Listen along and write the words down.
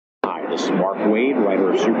This is Mark Waid,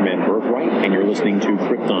 writer of Superman Birthright, and you're listening to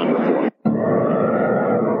Krypton Report.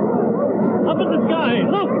 Up in the sky,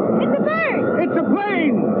 look! It's a bird! It's a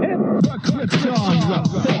plane! It's the Krypton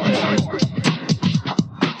Report!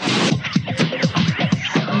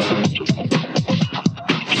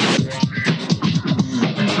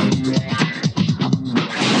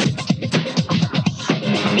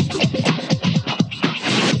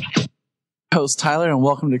 Host Tyler, and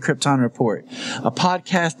welcome to Krypton Report, a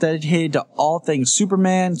podcast dedicated to all things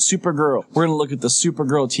Superman, Supergirl. We're going to look at the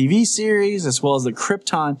Supergirl TV series as well as the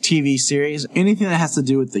Krypton TV series, anything that has to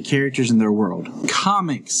do with the characters in their world.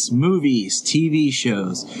 Comics, movies, TV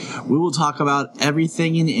shows. We will talk about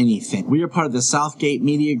everything and anything. We are part of the Southgate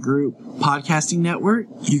Media Group podcasting network.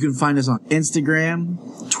 You can find us on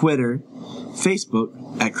Instagram, Twitter, Facebook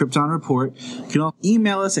at Krypton Report. You can also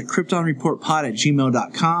email us at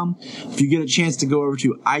kryptonreportpod@gmail.com. If you get a chance to go over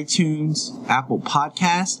to iTunes, Apple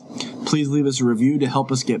Podcast, please leave us a review to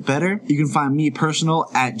help us get better. You can find me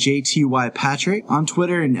personal at JTYPatrick on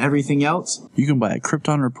Twitter and everything else. You can buy a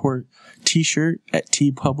Krypton Report t-shirt at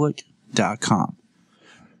tpublic.com.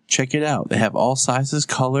 Check it out. They have all sizes,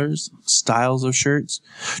 colors, styles of shirts.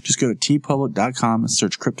 Just go to tpublic.com and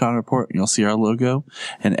search Krypton Report, and you'll see our logo.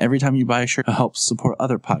 And every time you buy a shirt, it helps support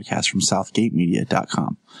other podcasts from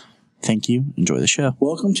southgatemedia.com. Thank you. Enjoy the show.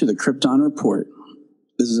 Welcome to the Krypton Report.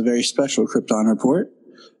 This is a very special Krypton Report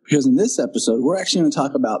because in this episode, we're actually going to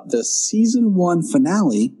talk about the season 1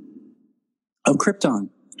 finale of Krypton.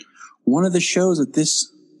 One of the shows that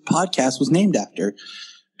this podcast was named after,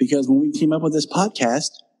 because when we came up with this podcast,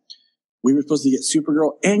 we were supposed to get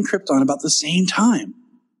Supergirl and Krypton about the same time.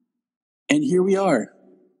 And here we are,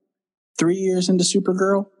 3 years into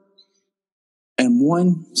Supergirl and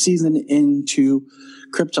 1 season into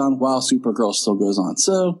Krypton while Supergirl still goes on.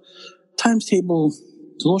 So, times table is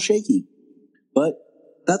a little shaky, but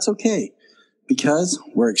that's okay because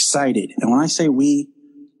we're excited. And when I say we,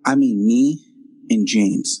 I mean me and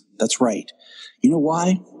James. That's right. You know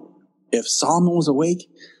why? If Solomon was awake,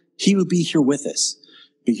 he would be here with us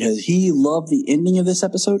because he loved the ending of this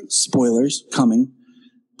episode. Spoilers coming,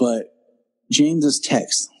 but James's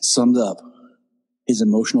text summed up his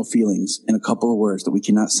emotional feelings in a couple of words that we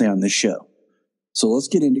cannot say on this show. So let's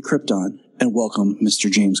get into Krypton and welcome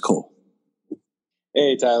Mr. James Cole.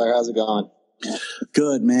 Hey, Tyler. How's it going?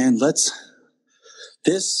 Good, man. First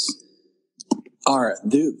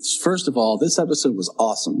of all, this episode was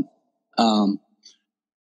awesome.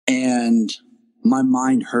 And my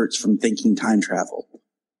mind hurts from thinking time travel.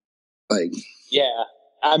 Yeah,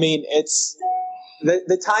 I mean, it's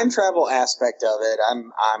the time travel aspect of it.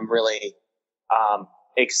 I'm really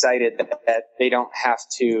excited that they don't have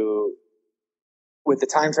to. With the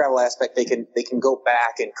time travel aspect, they can go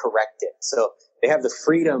back and correct it. So they have the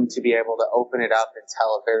freedom to be able to open it up and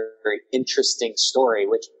tell a very, very interesting story,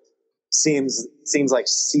 which seems like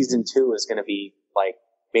season 2 is going to be like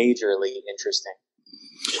majorly interesting.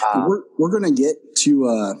 We're gonna get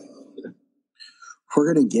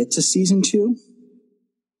to season 2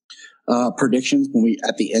 predictions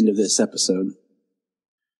at the end of this episode.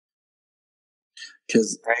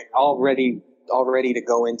 Because all ready to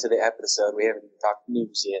go into the episode. We haven't talked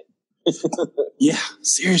news yet. Yeah,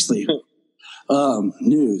 seriously.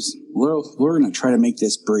 News. We're gonna try to make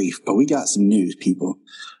this brief, but we got some news, people.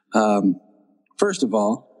 First of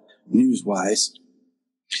all, news-wise.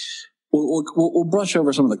 We'll brush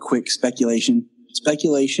over some of the quick speculation.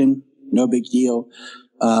 Speculation, no big deal.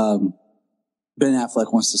 Ben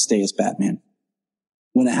Affleck wants to stay as Batman.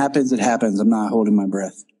 When it happens, it happens. I'm not holding my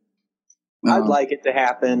breath. I'd like it to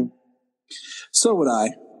happen. So would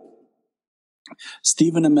I.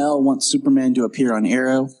 Stephen Amell wants Superman to appear on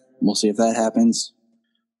Arrow. We'll see if that happens.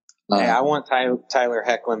 Hey, I want Tyler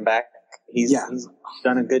Hoechlin back. He's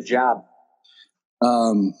done a good job.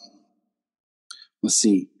 Let's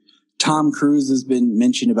see. Tom Cruise has been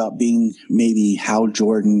mentioned about being maybe Hal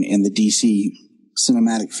Jordan in the DC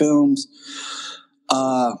cinematic films.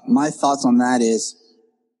 My thoughts on that is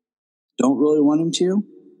don't really want him to,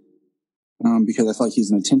 because I feel like he's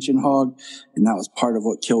an attention hog, and that was part of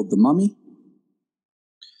what killed the Mummy.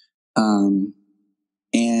 And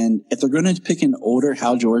if they're going to pick an older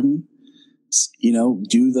Hal Jordan,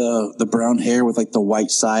 do the brown hair with like the white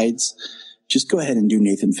sides, just go ahead and do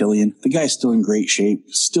Nathan Fillion. The guy's still in great shape.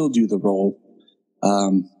 Still do the role.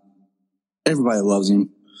 Everybody loves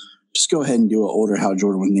him. Just go ahead and do an older Hal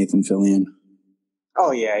Jordan with Nathan Fillion.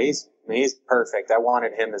 Oh yeah, he's perfect. I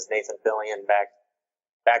wanted him as Nathan Fillion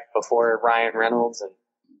back before Ryan Reynolds, and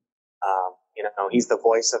he's the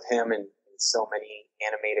voice of him in so many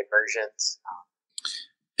animated versions.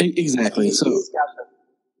 Exactly. He's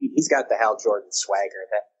got the Hal Jordan swagger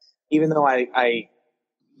even though I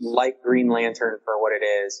like Green Lantern for what it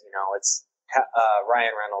is, it's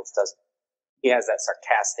Ryan Reynolds he has that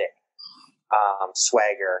sarcastic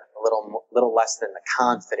swagger, a little less than the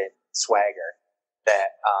confident swagger that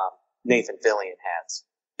Nathan Fillion has.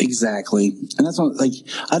 Exactly. And that's what,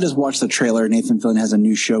 I just watched the trailer. Nathan Fillion has a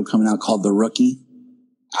new show coming out called The Rookie.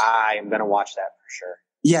 I'm going to watch that for sure.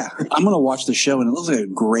 Yeah, I'm going to watch the show, and it looks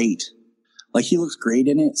like he looks great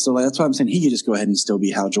in it. So that's why I'm saying he could just go ahead and still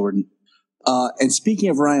be Hal Jordan. And speaking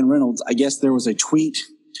of Ryan Reynolds, I guess there was a tweet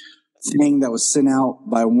thing that was sent out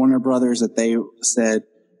by Warner Brothers that they said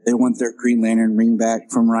they want their Green Lantern ring back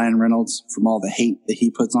from Ryan Reynolds from all the hate that he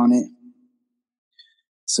puts on it.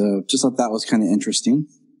 So just thought that was kind of interesting.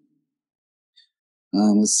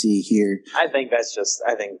 Let's see here. I think that's just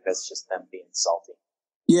them being salty.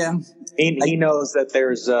 Yeah. He knows that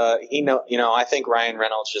there's I think Ryan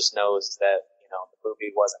Reynolds just knows that, the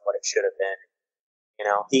movie wasn't what it should have been.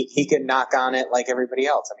 He could knock on it like everybody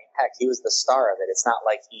else. I mean, heck, he was the star of it. It's not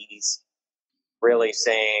like he's really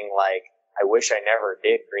saying like, I wish I never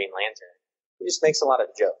did Green Lantern. He just makes a lot of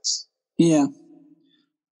jokes. Yeah.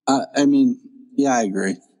 I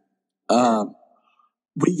agree.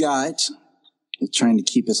 We got, trying to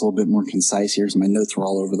keep this a little bit more concise here, so my notes were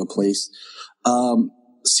all over the place.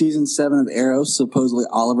 Season 7 of Arrow, supposedly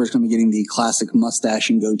Oliver's going to be getting the classic mustache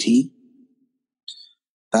and goatee.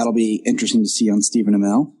 That'll be interesting to see on Stephen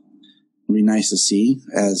Amell. It'll be nice to see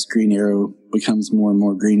as Green Arrow becomes more and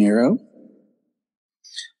more Green Arrow.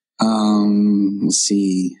 Let's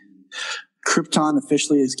see. Krypton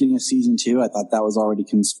officially is getting a season 2. I thought that was already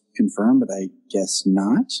confirmed, but I guess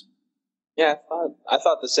not. Yeah, I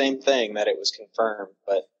thought the same thing, that it was confirmed,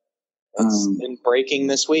 but it's been breaking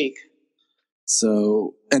this week.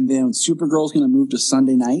 So, and then Supergirl's going to move to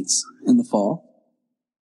Sunday nights in the fall.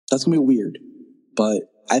 That's going to be weird, but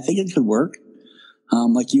I think it could work.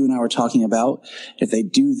 Like you and I were talking about, if they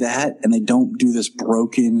do that and they don't do this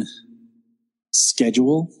broken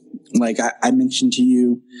schedule, like I mentioned to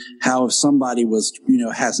you how if somebody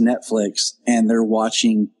has Netflix and they're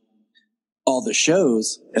watching all the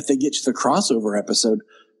shows, if they get to the crossover episode,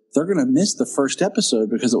 they're going to miss the first episode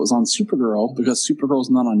because it was on Supergirl, because Supergirl's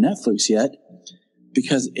not on Netflix yet,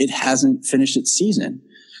 because it hasn't finished its season.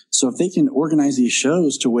 So if they can organize these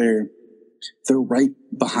shows to where they're right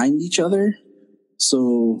behind each other,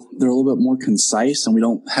 so they're a little bit more concise and we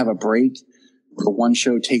don't have a break where one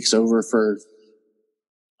show takes over for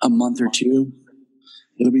a month or two,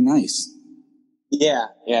 it'll be nice. Yeah,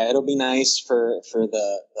 it'll be nice for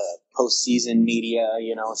the postseason media,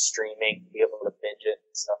 streaming, be able to binge it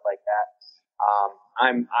and stuff like that.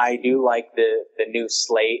 I do like the new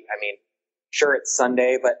slate. I mean, sure, it's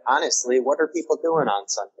Sunday, but honestly, what are people doing on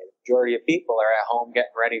Sunday? The majority of people are at home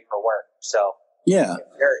getting ready for work. So yeah, if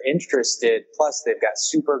they're interested. Plus, they've got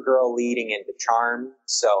Supergirl leading into Charm,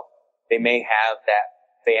 so they may have that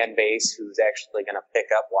fan base who's actually going to pick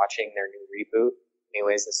up watching their new reboot.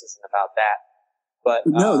 Anyways, this isn't about that. But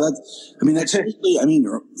no, that's seriously,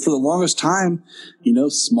 for the longest time,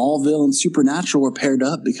 Smallville and Supernatural were paired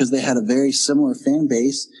up because they had a very similar fan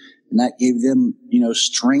base, and that gave them,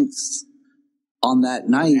 strength on that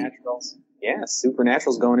night. Yeah,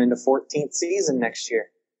 Supernatural's going into 14th season next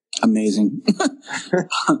year. Amazing.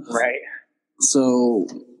 Right. So,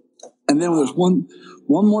 and then there's one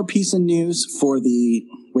more piece of news for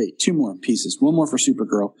two more pieces. One more for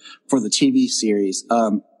Supergirl for the TV series.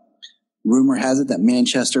 Rumor has it that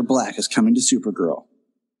Manchester Black is coming to Supergirl.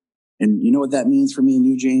 And you know what that means for me and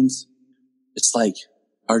you, James? It's like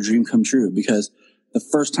our dream come true, because the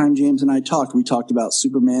first time James and I talked, we talked about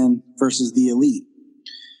Superman versus the Elite.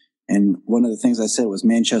 And one of the things I said was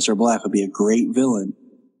Manchester Black would be a great villain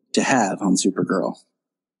to have on Supergirl.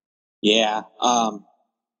 Yeah. I'm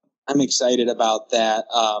excited about that.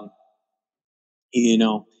 It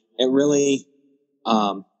really,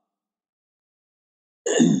 I'm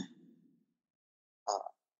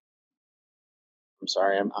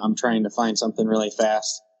sorry, I'm trying to find something really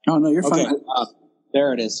fast. Oh, no, you're fine. Okay,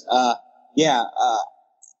 there it is.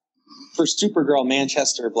 For Supergirl,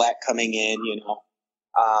 Manchester Black coming in,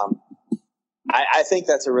 I think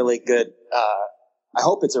that's a really good, I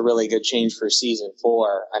hope it's a really good change for season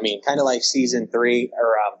 4. I mean, kind of like season 3,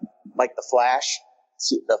 or like The Flash.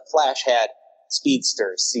 The Flash had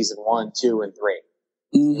speedsters, season 1, 2, and 3.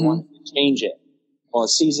 Mm-hmm. They wanted to change it. Well,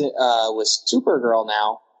 with Supergirl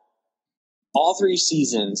now, all 3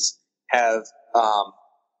 seasons have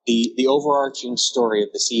the overarching story of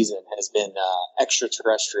the season has been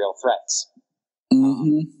extraterrestrial threats,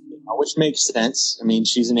 which makes sense. I mean,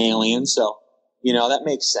 she's an alien, so that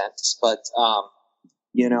makes sense. But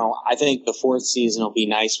I think the 4th season will be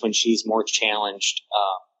nice when she's more challenged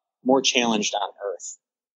more challenged on Earth,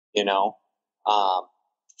 you know,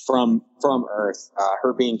 from Earth,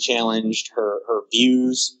 her being challenged, her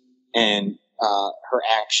views and her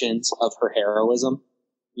actions of her heroism,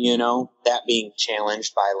 you know, that being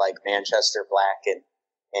challenged by like Manchester Black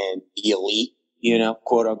and the elite, you know,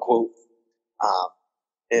 quote unquote.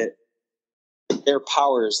 Their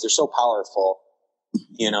powers, they're so powerful,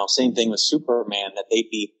 you know, same thing with Superman, that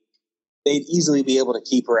they'd easily be able to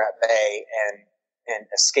keep her at bay and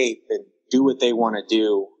escape and do what they want to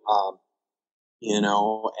do. You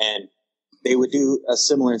know, and they would do a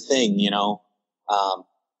similar thing, you know.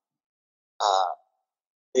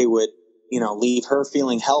 They would, you know, leave her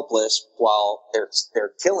feeling helpless while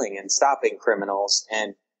they're killing and stopping criminals,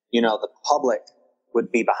 and you know the public would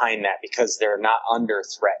be behind that because they're not under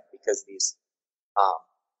threat, because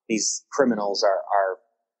these criminals are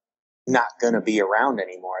not going to be around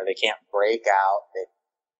anymore. They can't break out.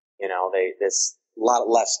 There's a lot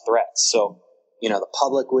less threats. So, you know, the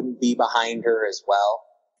public wouldn't be behind her as well,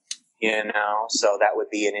 you know, so that would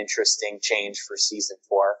be an interesting change for season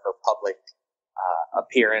 4, her public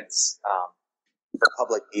appearance, her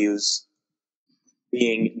public views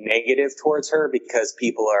being negative towards her, because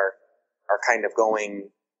people are kind of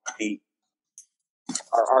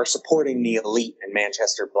are supporting the elite and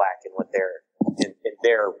Manchester Black and what they're in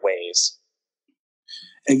their ways.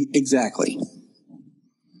 Exactly.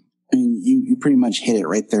 I mean, you pretty much hit it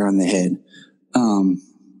right there on the head.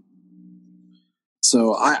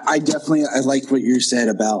 So I definitely, I like what you said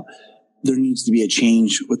about there needs to be a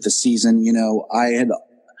change with the season. You know,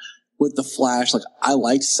 with the Flash, like I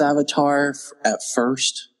liked Savitar at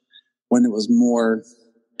first when it was more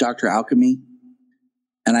Dr. Alchemy.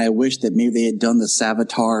 And I wish that maybe they had done the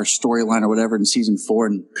Savitar storyline or whatever in season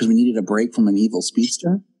 4, because we needed a break from an evil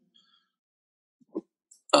speedster.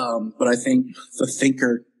 But I think the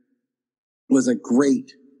Thinker was a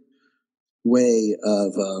great way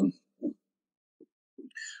of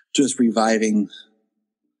just reviving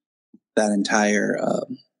that entire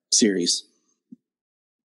series.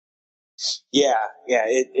 Yeah.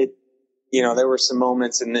 It you know, there were some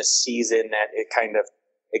moments in this season that it kind of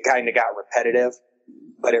got repetitive,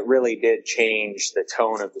 but it really did change the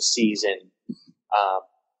tone of the season.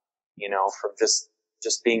 You know, from just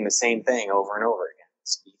being the same thing over and over again.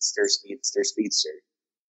 Speedster.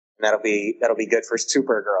 And that'll be good for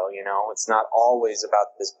Supergirl, you know. It's not always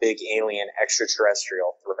about this big alien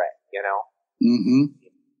extraterrestrial threat, you know. Mm-hmm.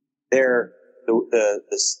 They're the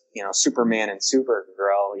you know, Superman and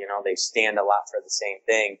Supergirl, you know, they stand a lot for the same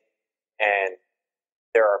thing. And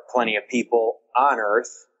there are plenty of people on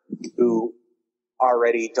Earth who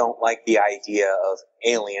already don't like the idea of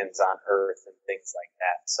aliens on Earth and things like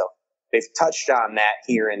that. So they've touched on that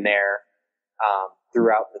here and there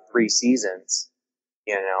throughout the 3 seasons,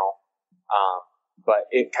 you know. But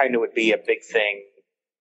it kind of would be a big thing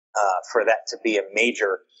for that to be a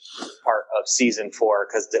major part of season 4,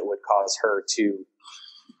 because it would cause her to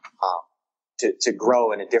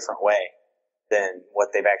grow in a different way than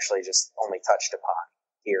what they've actually just only touched upon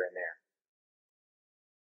here and there.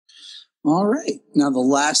 All right. Now, the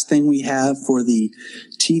last thing we have for the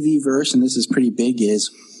TV verse, and this is pretty big,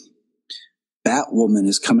 is Batwoman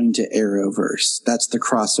is coming to Arrowverse. That's the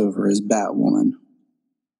crossover, is Batwoman.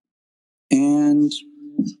 And,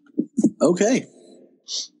 okay.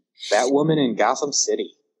 Batwoman in Gotham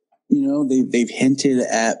City. You know, they've hinted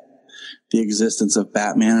at the existence of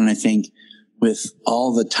Batman, and I think with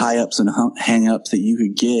all the tie-ups and hang-ups that you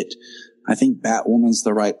could get, I think Batwoman's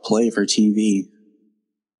the right play for TV.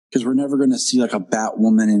 Because we're never going to see like a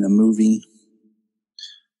Batwoman in a movie.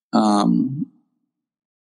 You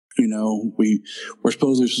know, we're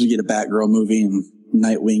supposed to get a Batgirl movie and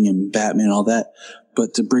Nightwing and Batman and all that.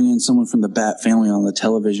 But to bring in someone from the Bat family on the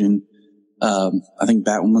television, I think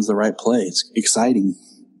Batwoman's the right play. It's exciting.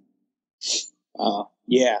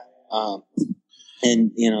 Yeah.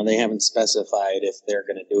 And, you know, they haven't specified if they're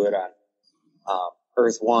going to do it on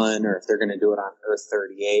Earth 1 or if they're going to do it on Earth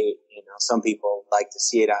 38. You know, some people like to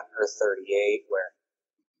see it on Earth 38 where,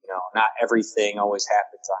 you know, not everything always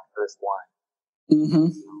happens on Earth 1. Mm-hmm.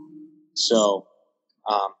 So,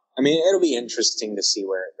 I mean, it'll be interesting to see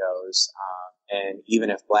where it goes. And even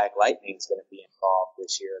if Black Lightning's going to be involved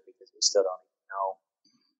this year, because we still don't even know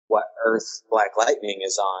what Earth Black Lightning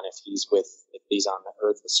is on, if he's on the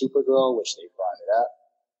Earth with Supergirl, which they brought it up.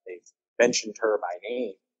 They've mentioned her by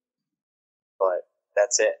name, but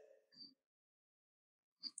that's it.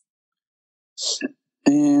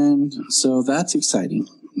 And so that's exciting.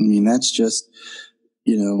 I mean, that's just,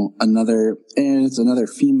 you know, it's another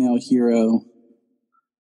female hero.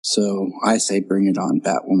 So I say bring it on,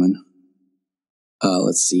 Batwoman.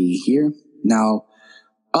 Let's see here. Now,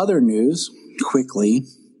 Other news, quickly.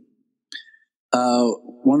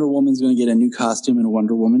 Wonder Woman's going to get a new costume in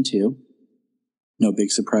Wonder Woman 2. No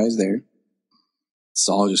big surprise there. It's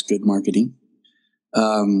all just good marketing.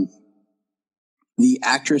 The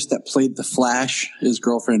actress that played the Flash, his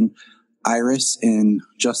girlfriend Iris in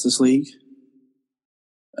Justice League,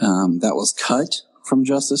 that was cut from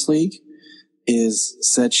Justice League, is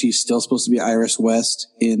said she's still supposed to be Iris West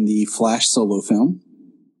in the Flash solo film.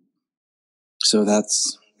 So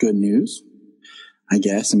that's good news, I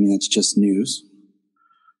guess. I mean, that's just news.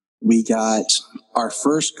 We got our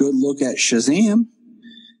first good look at Shazam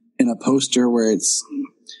in a poster where it's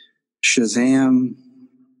Shazam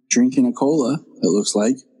drinking a cola, it looks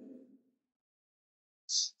like.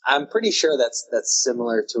 I'm pretty sure that's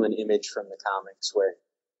similar to an image from the comics where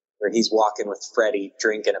he's walking with Freddy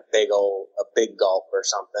drinking a big gulp or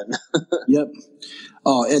something. Yep.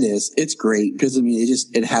 Oh, it is. It's great because I mean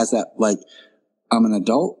it has that like I'm an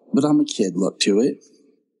adult but I'm a kid look to it.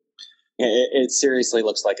 It seriously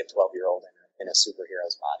looks like a 12-year-old in a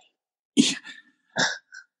superhero's body.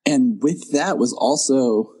 And with that was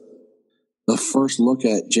also the first look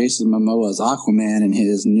at Jason Momoa's Aquaman and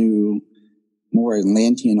his new, more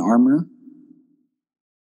Atlantean armor,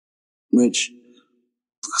 which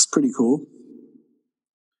looks pretty cool.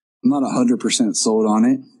 I'm not 100% sold on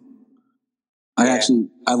it. I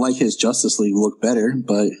like his Justice League look better,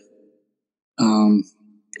 but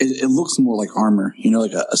it looks more like armor,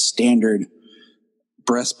 like a standard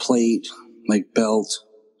breastplate, like belt,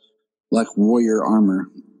 like warrior armor.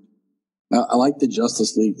 I like the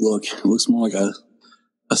Justice League look. It looks more like a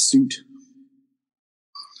suit.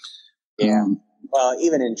 Yeah. Well,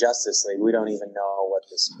 even in Justice League, we don't even know what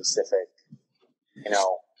the specific,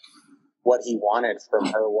 what he wanted from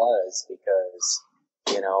her was because,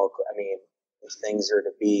 I mean, if things are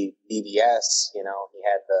to be BVS, he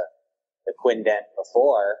had the Quindent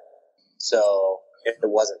before. So if there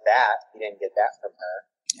wasn't that, he didn't get that from her.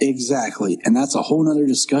 Exactly. And that's a whole nother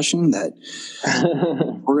discussion that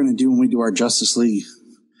we're going to do when we do our Justice League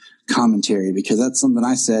commentary, because that's something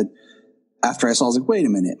I said after I saw. I was like, wait a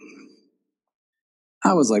minute.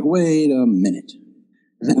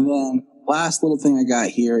 And then last little thing I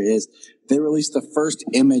got here is they released the first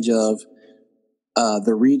image of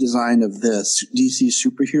the redesign of the DC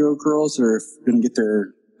superhero girls that are going to get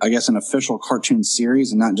their, I guess, an official cartoon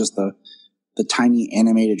series and not just the tiny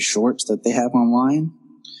animated shorts that they have online.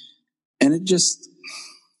 And it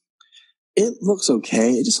looks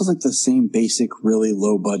okay. It just looks like the same basic, really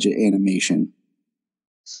low budget animation.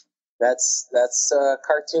 That's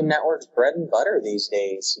Cartoon Network's bread and butter these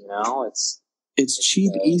days. It's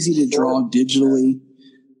cheap, easy to draw digitally.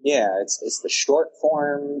 Yeah, it's the short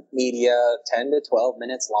form media, 10 to 12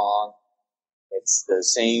 minutes long. It's the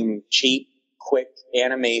same cheap, quick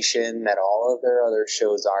animation that all of their other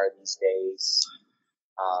shows are these days.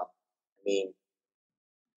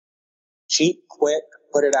 Cheap, quick,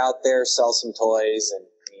 put it out there, sell some toys, and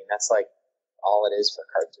that's like all it is for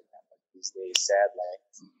Cartoon Network these days, sadly.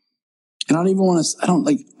 And I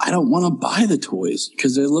don't want to buy the toys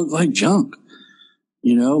because they look like junk.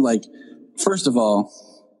 First of all.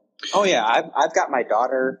 Oh yeah, I've got my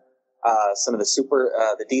daughter, some of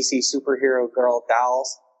the DC superhero girl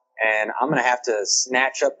dolls, and I'm going to have to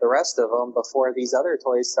snatch up the rest of them before these other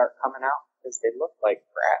toys start coming out because they look like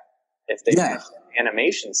crap. If they match the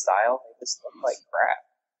animation style, they just look like crap.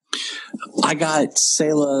 I got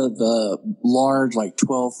Sayla the large,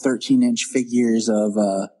 12, 13-inch figures of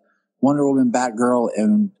Wonder Woman, Batgirl,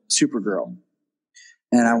 and Supergirl.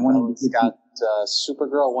 And I wanted to got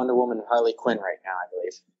Supergirl, Wonder Woman, and Harley Quinn right now, I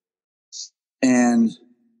believe. And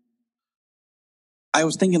I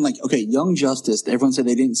was thinking, Young Justice, everyone said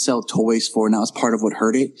they didn't sell toys for, and that was part of what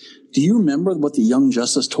hurt it. Do you remember what the Young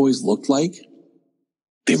Justice toys looked like?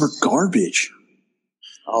 They were garbage.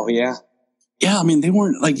 Oh, yeah? Yeah, I mean, they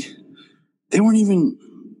weren't even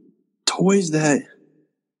toys that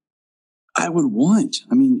I would want.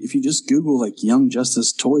 I mean, if you just Google, Young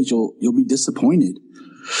Justice toys, you'll be disappointed.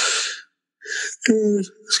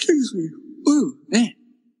 Excuse me. Ooh, man.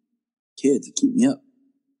 Kids, keep me up.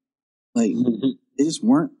 They just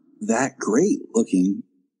weren't that great looking.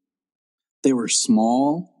 They were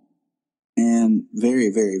small and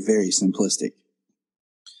very, very, very simplistic.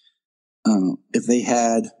 If they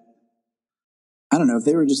had, I don't know, if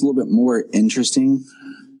they were just a little bit more interesting.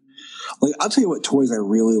 I'll tell you what toys I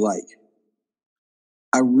really like.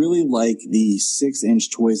 I really like the 6-inch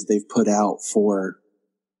toys they've put out for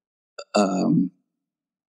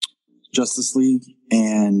Justice League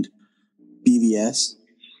and BVS.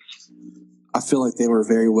 I feel like they were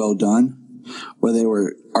very well done, where they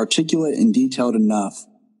were articulate and detailed enough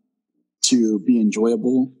to be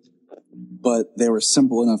enjoyable, but they were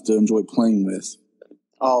simple enough to enjoy playing with.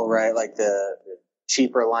 Oh, right, like the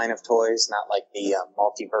cheaper line of toys, not like the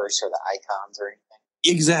multiverse or the icons or anything.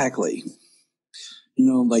 Exactly. You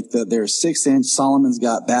know, like their 6-inch, Solomon's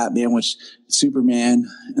got Batman, which Superman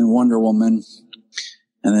and Wonder Woman.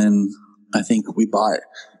 And then I think we bought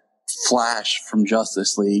Flash from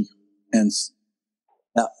Justice League. And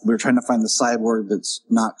we're trying to find the cyborg that's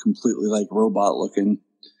not completely like robot looking.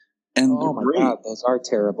 And oh my God, those are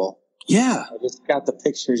terrible. Yeah. I just got the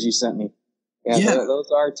pictures you sent me. Yeah. Those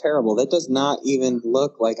are terrible. That does not even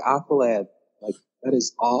look like Aqualad. Like, that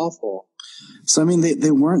is awful. So, I mean,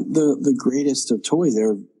 they weren't the greatest of toys.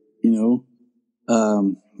 They're,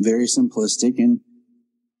 very simplistic. And,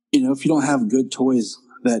 if you don't have good toys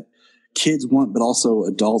that kids want, but also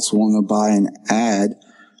adults want to buy and add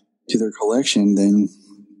to their collection, then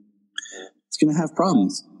it's going to have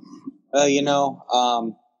problems.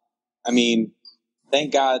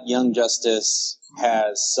 Thank God Young Justice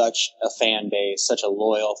has such a fan base, such a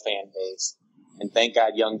loyal fan base. And thank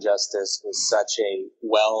God Young Justice was such a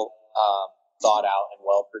well thought out and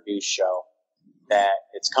well produced show that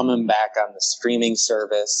it's coming back on the streaming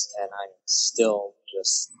service, and I'm still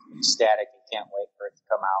just ecstatic and can't wait for it to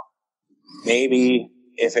come out. Maybe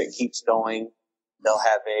if it keeps going, they'll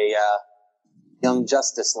have a Young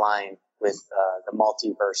Justice line with the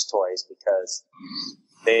multiverse toys, because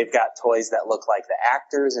they've got toys that look like the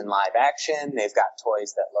actors in live action. They've got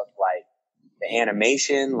toys that look like the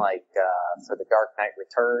animation, like for The Dark Knight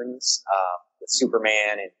Returns, with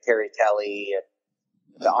Superman and Terry Kelly and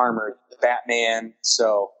the armored Batman.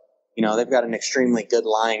 So, they've got an extremely good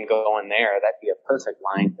line going there. That'd be a perfect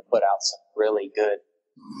line to put out some really good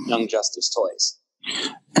Young Justice toys.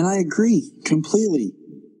 And I agree completely.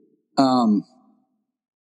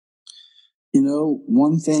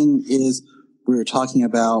 One thing is we were talking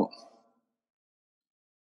about,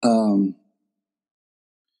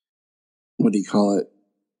 what do you call it?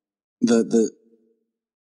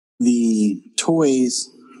 The toys,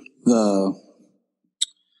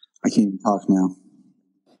 I can't even talk now.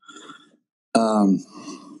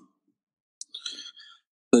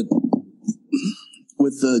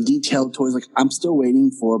 With the detailed toys, like I'm still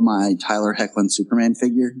waiting for my Tyler Hoechlin Superman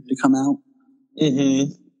figure to come out.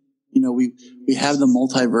 Mm-hmm. We have the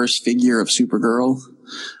multiverse figure of Supergirl.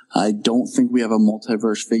 I don't think we have a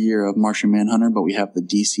multiverse figure of Martian Manhunter, but we have the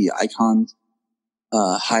DC Icons,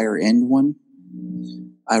 higher end one.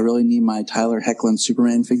 I really need my Tyler Hoechlin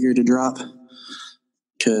Superman figure to drop,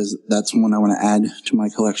 because that's one I want to add to my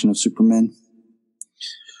collection of Supermen.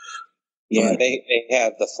 Yeah, they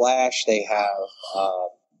have the Flash. They have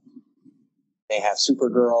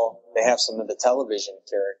Supergirl. They have some of the television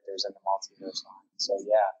characters in the multiverse line. So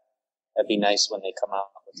yeah, that'd be nice when they come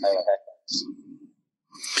out with Tyler Hoechlin.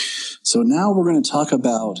 So now we're going to talk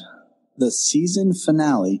about the season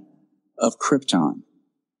finale of Krypton,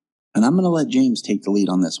 and I'm going to let James take the lead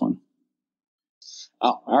on this one.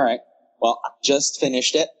 Oh, all right. Well, I just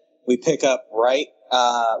finished it. We pick up right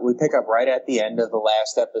at the end of the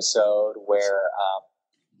last episode, where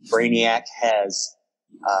Brainiac has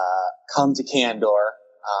come to Kandor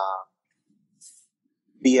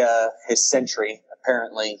via his sentry.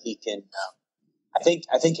 Apparently, he can. I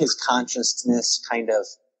think his consciousness kind of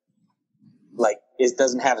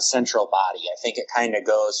doesn't have a central body. I think it kind of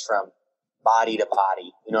goes from body to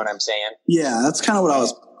body. You know what I'm saying? Yeah, that's kind of what I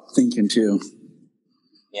was thinking too.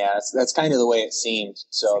 Yeah, that's kind of the way it seemed.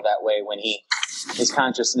 So that way, when his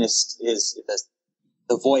consciousness,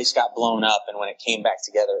 the voice got blown up, and when it came back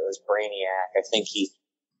together, it was Brainiac. I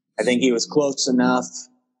think he was close enough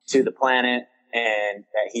to the planet, and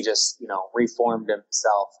that he just, reformed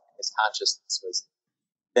himself. His consciousness was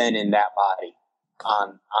then in that body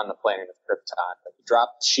on the planet of Krypton. But he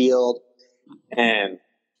dropped the shield, and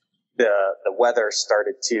the weather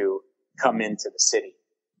started to come into the city.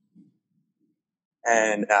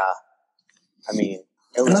 And,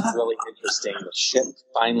 it was really interesting. The ship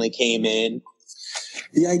finally came in.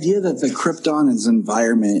 The idea that the Krypton's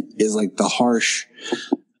environment is like the harsh,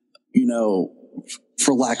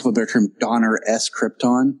 for lack of a better term, Donner-esque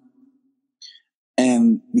Krypton.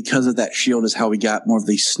 And because of that shield is how we got more of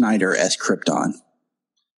the Snyder-esque Krypton.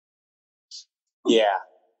 Yeah.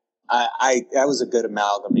 That was a good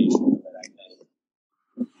amalgamation of it, I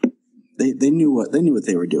think. They knew what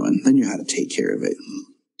they were doing. They knew how to take care of it.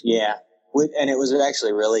 Yeah. And it was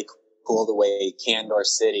actually really cool the way Kandor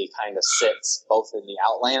City kind of sits both in the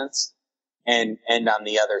Outlands and on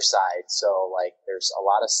the other side. So there's a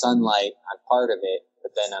lot of sunlight on part of it,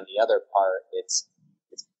 but then on the other part, it's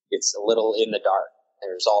a little in the dark.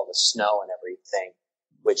 There's all the snow and everything,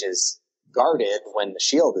 which is guarded when the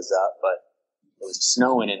shield is up, but it was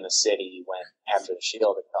snowing in the city after the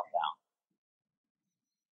shield had come down.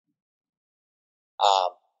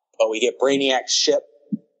 But we get Brainiac's ship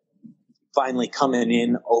finally coming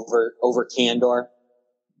in over Kandor.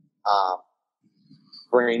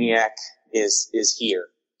 Brainiac is here.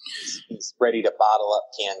 He's ready to bottle up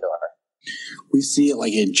Kandor. We see it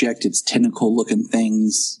like eject its tentacle-looking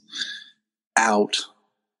things out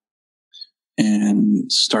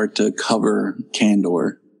and start to cover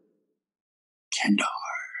Kandor.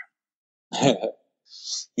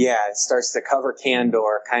 Yeah, it starts to cover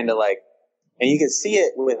Kandor, kind of like, and you can see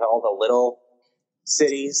it with all the little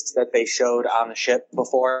cities that they showed on the ship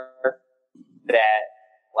before, that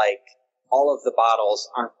like all of the bottles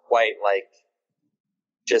aren't quite like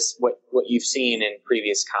just what you've seen in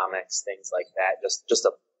previous comics, things like that. Just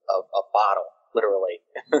a bottle, literally.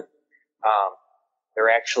 They're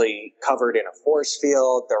actually covered in a force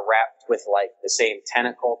field. They're wrapped with like the same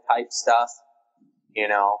tentacle type stuff,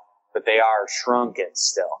 but they are shrunken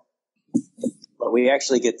still. But we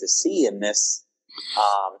actually get to see in this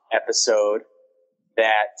episode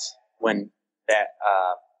that when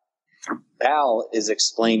Val is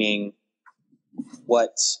explaining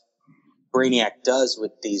what Brainiac does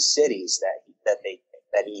with these cities that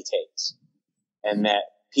he takes, and that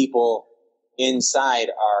people inside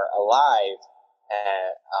are alive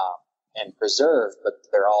and preserved, but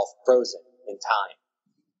they're all frozen in time.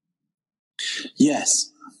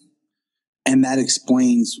 Yes. And that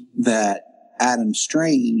explains that Adam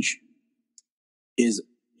Strange is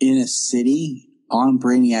in a city on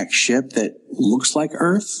Brainiac's ship that looks like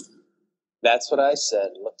Earth. That's what I said.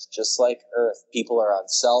 It looks just like Earth. People are on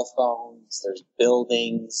cell phones. There's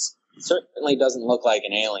buildings. It certainly doesn't look like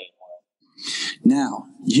an alien world. Now,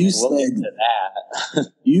 you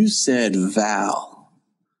you said Val.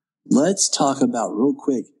 Let's talk about real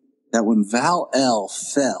quick that when Val-El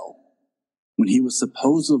fell, when he was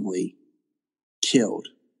supposedly killed,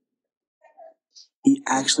 he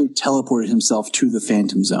actually teleported himself to the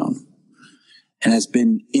Phantom Zone and has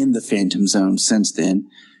been in the Phantom Zone since then.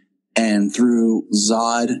 And through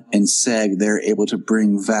Zod and Seg, they're able to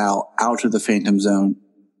bring Val out of the Phantom Zone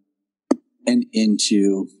and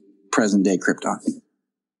into present-day Krypton.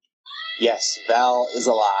 Yes, Val is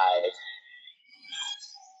alive.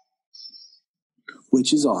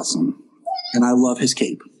 Which is awesome. And I love his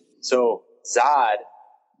cape. So Zod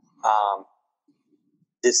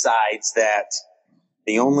decides that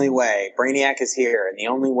the only way, Brainiac is here, and the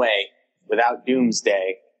only way, without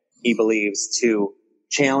Doomsday, he believes, to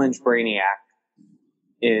challenge Brainiac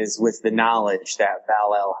is with the knowledge that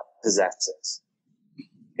Val-El possesses.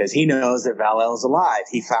 Because he knows that Val-El is alive.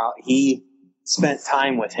 He spent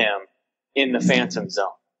time with him in the Phantom Zone.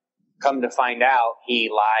 Come to find out, he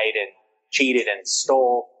lied and cheated and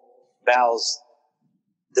stole Val's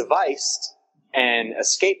device and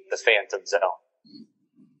escaped the Phantom Zone.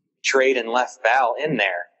 Betrayed and left Val in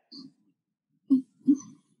there.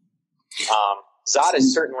 Zod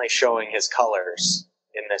is certainly showing his colors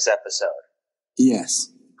in this episode.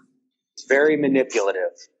 Yes. It's very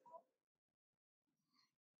manipulative.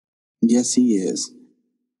 Yes, he is.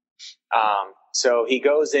 So he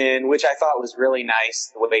goes in, which I thought was really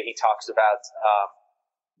nice, the way he talks about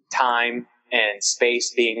time and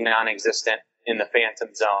space being non-existent in the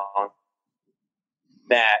Phantom Zone.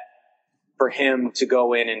 That for him to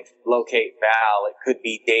go in and locate Val, it could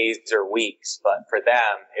be days or weeks, but for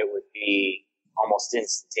them, it would be almost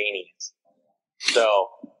instantaneous. So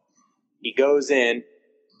he goes in,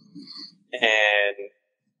 and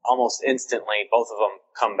almost instantly, both of them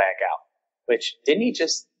come back out. Which, didn't he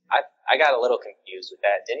just... I got a little confused with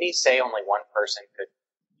that. Didn't he say only one person could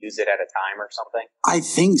use it at a time or something? I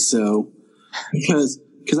think so. Because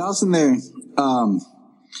I was in there...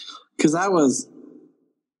 Because I was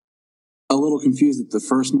a little confused at the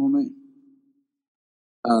first moment.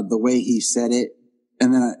 The way he said it.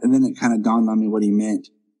 And then it kind of dawned on me what he meant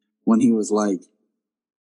when he was like,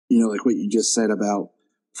 like what you just said about,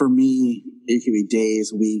 for me, it could be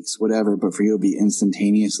days, weeks, whatever, but for you, it would be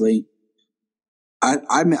instantaneously.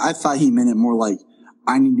 I thought he meant it more like,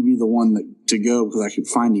 I need to be the one to go because I could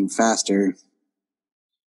find him faster.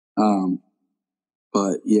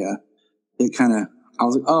 But yeah, it kind of, I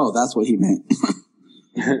was like, oh, that's what he meant.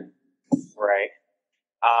 Right.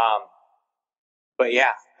 But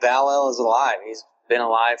yeah, Val-El is alive. He's been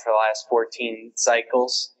alive for the last 14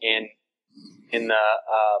 cycles in the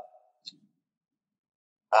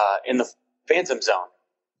Phantom Zone,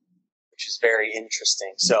 which is very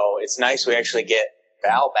interesting. So it's nice we actually get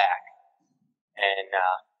Val back, and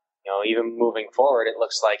even moving forward, it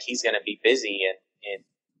looks like he's going to be busy in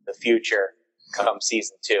the future come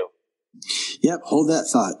season 2. Yep, hold that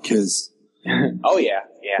thought, because oh yeah.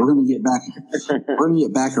 we're gonna get back. We're gonna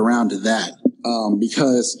get back around to that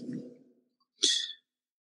because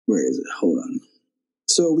where is it? Hold on.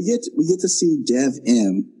 So we get to see Dev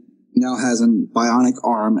M now has a bionic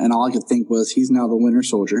arm, and all I could think was he's now the Winter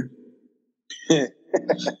Soldier.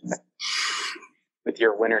 With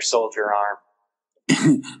your Winter Soldier arm.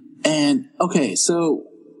 And okay, so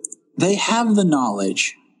they have the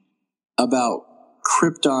knowledge about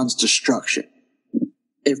Krypton's destruction.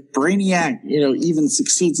 If Brainiac, even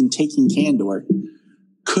succeeds in taking Kandor,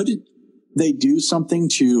 could they do something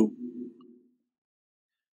to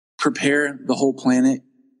prepare the whole planet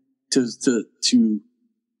to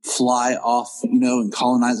fly off, and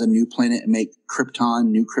colonize a new planet and make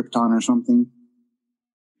Krypton, new Krypton or something?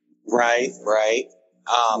 Right.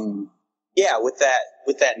 Yeah, with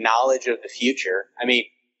that knowledge of the future, I mean,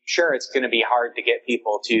 sure, it's going to be hard to get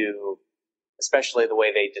people to, especially the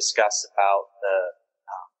way they discuss about the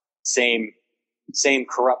same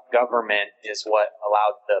corrupt government is what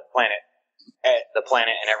allowed the planet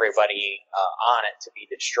and everybody on it to be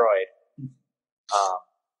destroyed.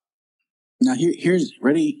 Now here's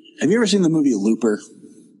ready. Have you ever seen the movie Looper?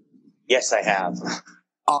 Yes, I have.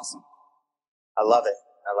 Awesome. I love it.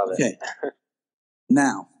 Okay.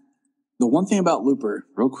 Now, the one thing about Looper,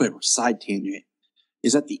 real quick, side tangent,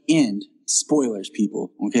 is at the end, spoilers,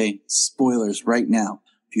 people, okay? Spoilers right now.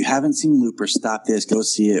 If you haven't seen Looper, stop this, go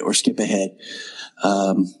see it, or skip ahead.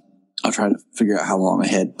 I'll try to figure out how long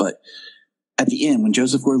ahead, but at the end, when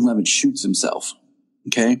Joseph Gordon-Levitt shoots himself,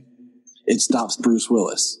 okay, it stops Bruce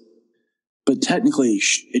Willis. But technically,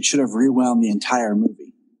 it should have rewound the entire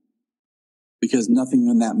movie, because nothing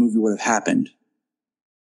in that movie would have happened.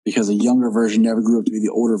 Because a younger version never grew up to be the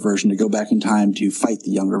older version to go back in time to fight the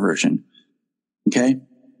younger version. Okay?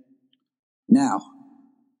 Now,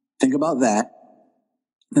 think about that.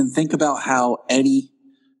 Then think about how Eddie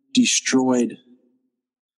destroyed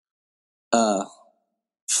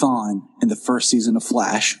Thawne in the first season of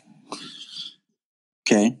Flash.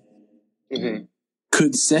 Okay? Mm-hmm.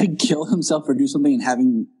 Could Seg kill himself or do something and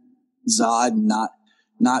having Zod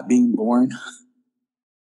not being born?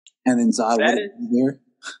 And then Zod wouldn't be there?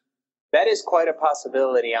 That is quite a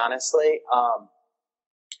possibility, honestly.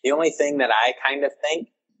 The only thing that I kind of think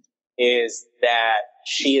is that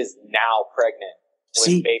she is now pregnant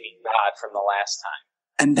with baby God from the last time.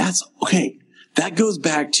 And that's, okay, that goes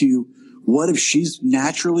back to, what if she's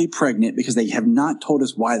naturally pregnant, because they have not told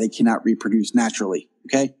us why they cannot reproduce naturally,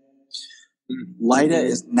 okay? Mm-hmm. Lyta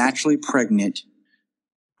is naturally pregnant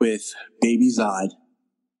with baby Zod,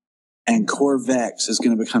 and Corvex is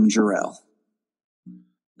going to become Jor-El.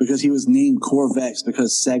 Because he was named Corvex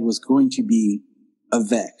because Seg was going to be a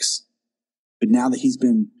Vex. But now that he's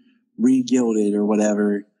been re-gilded or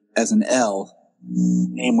whatever as an L,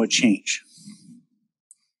 name would change.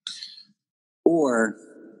 Or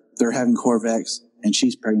they're having Corvex and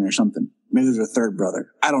she's pregnant or something. Maybe there's a third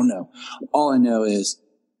brother. I don't know. All I know is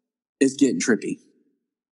it's getting trippy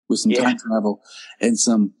with some time travel and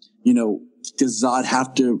some, does Zod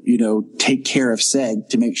have to, take care of Seg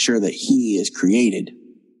to make sure that he is created?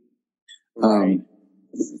 Right.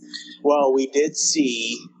 Well, we did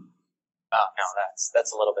see. Oh no,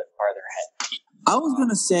 that's a little bit farther ahead. I was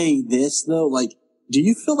gonna say this though. Like, do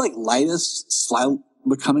you feel like Lyta's slightly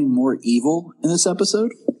becoming more evil in this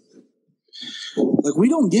episode? Like, we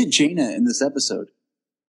don't get Jaina in this episode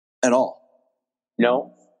at all.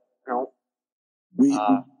 No. We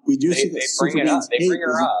do see that they bring it up. They bring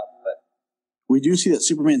her up, but we do see that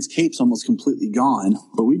Superman's cape's almost completely gone,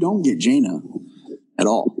 but we don't get Jaina at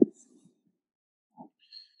all.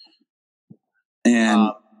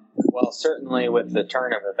 And well, certainly with the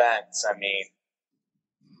turn of events, I mean,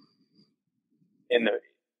 in the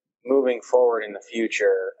moving forward in the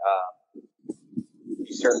future, you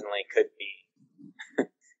certainly could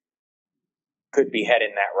be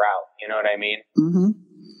heading that route. You know what I mean? Mm-hmm.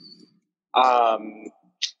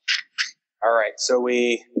 All right, so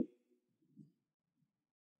we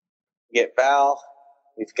get Val.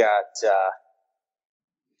 We've got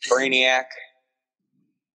Brainiac.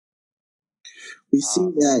 We see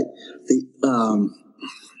that the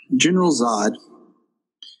General Zod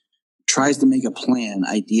tries to make a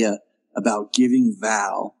idea about giving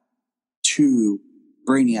Val to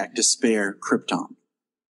Brainiac to spare Krypton.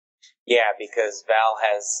 Yeah, because Val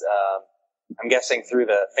has, I'm guessing through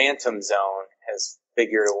the Phantom Zone, has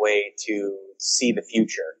figured a way to see the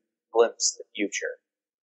future, glimpse the future.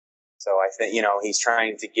 So I think, he's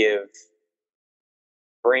trying to give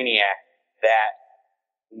Brainiac that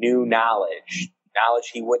new knowledge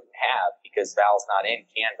he wouldn't have because Val's not in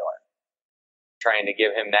Kandor. Trying to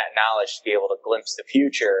give him that knowledge to be able to glimpse the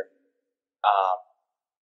future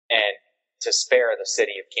and to spare the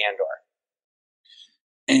city of Kandor.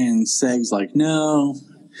 And Seg's like, no.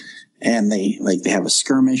 And they have a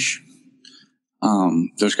skirmish.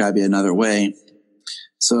 There's got to be another way.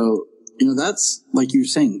 So, that's like you were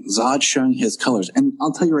saying, Zod showing his colors. And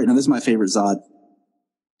I'll tell you right now, this is my favorite Zod,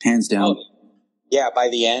 hands down. Oh, yeah, by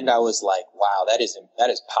the end, I was like, wow, that is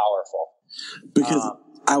powerful. Because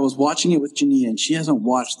I was watching it with Jania, and she hasn't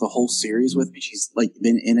watched the whole series with me. She's like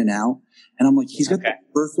been in and out. And I'm like, he's got the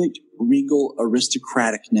perfect regal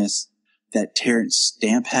aristocraticness that Terrence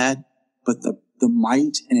Stamp had, but the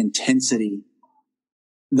might and intensity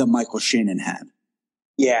that Michael Shannon had.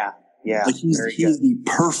 Yeah. Like he's the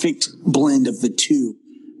perfect blend of the two.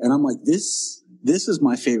 And I'm like, this is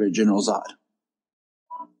my favorite General Zod.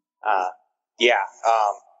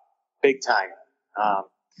 Big time.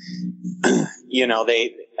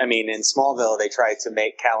 In Smallville, they tried to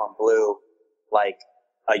make Callum Blue like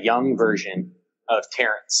a young version of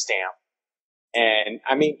Terrence Stamp. And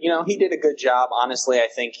he did a good job. Honestly, I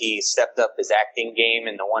think he stepped up his acting game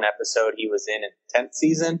in the one episode he was in the 10th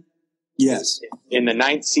season. Yes. In the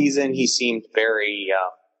 9th season, he seemed very,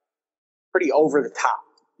 pretty over the top,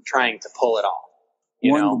 trying to pull it off.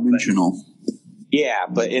 One-dimensional.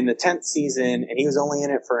 But in the 10th season, and he was only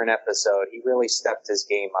in it for an episode, he really stepped his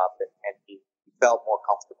game up and he felt more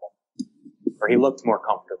comfortable. Or he looked more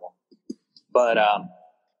comfortable. But,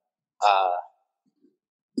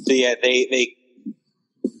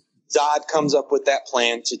 Zod comes up with that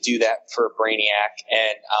plan to do that for Brainiac,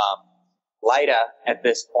 and Lyta at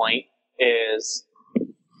this point is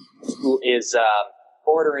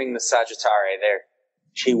ordering the Sagittari there.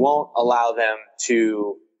 She won't allow them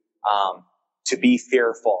to be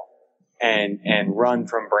fearful and run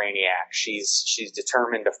from Brainiac. She's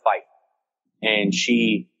determined to fight, and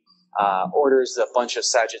she orders a bunch of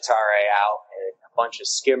Sagittari out and a bunch of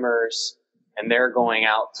skimmers, and they're going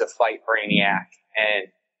out to fight Brainiac. And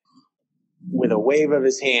with a wave of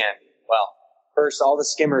his hand, first all the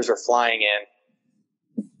skimmers are flying in,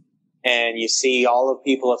 and you see all the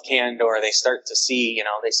people of Kandor. They start to see,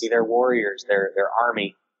 they see their warriors, their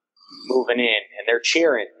army moving in, and they're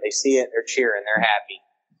cheering. They see it, they're cheering, they're happy.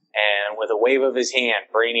 And with a wave of his hand,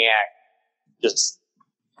 Brainiac just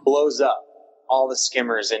blows up all the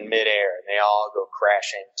skimmers in midair, and they all go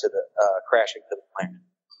crashing to the planet.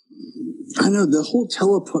 I know the whole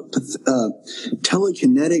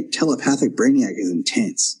telekinetic, telepathic Brainiac is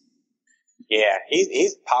intense. Yeah,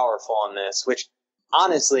 he's powerful in this, which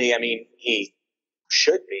honestly, he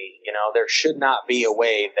should be. There should not be a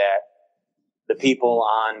way that the people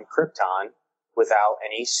on Krypton, without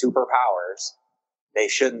any superpowers, they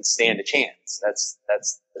shouldn't stand a chance. That's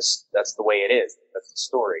the way it is. That's the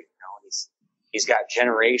story. He's got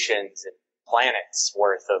generations and planets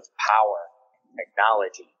worth of power,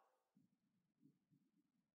 technology.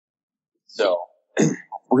 So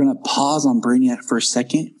we're going to pause on Brainiac for a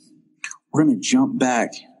second. We're going to jump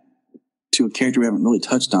back to a character we haven't really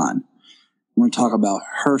touched on. We're going to talk about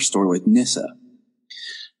her story with Nyssa.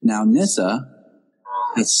 Now, Nyssa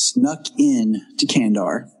has snuck in to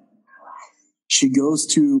Kandor. She goes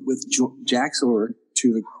with Jax-Ur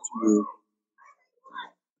to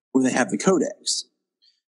where they have the Codex.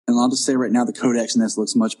 And I'll just say right now, the Codex in this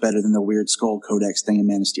looks much better than the weird skull Codex thing in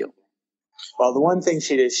Man of Steel. Well, the one thing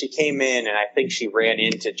she did, she came in and I think she ran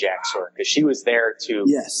into Jax-Ur because she was there to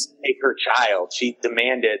take her child. She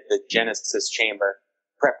demanded the Genesis chamber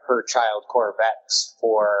prep her child Corvex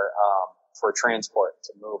for transport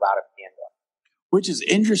to move out of Kandor. Which is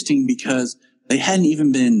interesting because they hadn't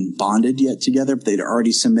even been bonded yet together, but they'd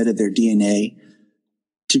already submitted their DNA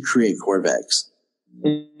to create Corvex.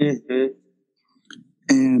 Mm-hmm.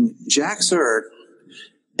 And Jax-Ur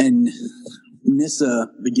and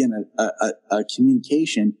Nyssa begin a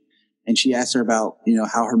communication, and she asks her about,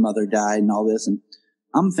 how her mother died and all this. And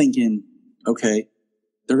I'm thinking, okay,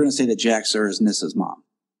 they're going to say that Jax-Ur is Nyssa's mom.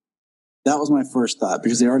 That was my first thought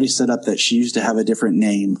because they already set up that she used to have a different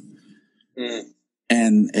name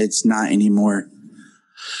and it's not anymore.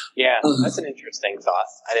 Yeah, that's an interesting thought.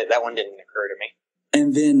 That one didn't occur to me.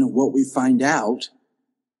 And then what we find out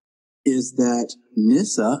is that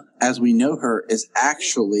Nyssa, as we know her, is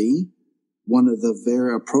actually one of the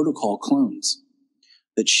Vera Protocol clones.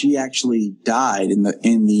 That she actually died in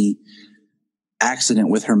the accident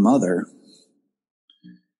with her mother,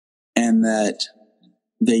 and that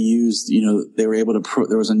they used, they were able to,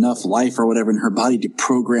 there was enough life or whatever in her body to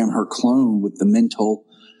program her clone with the mental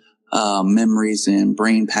memories and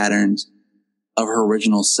brain patterns of her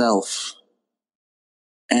original self.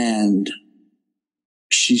 And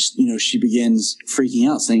she begins freaking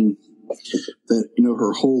out saying, that, you know,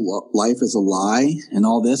 her whole life is a lie and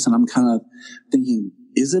all this. And I'm kind of thinking,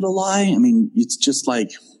 is it a lie? I mean, it's just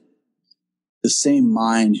like the same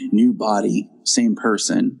mind, new body, same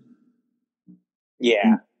person.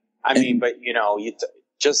 Yeah. I mean, but, you know,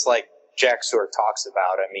 just like Jack Stewart talks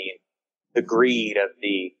about, I mean, the greed of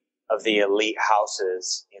the elite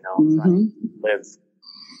houses, you know,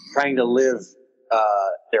 trying to live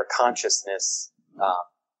their consciousness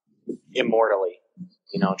immortally,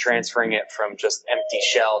 you know, transferring it from just empty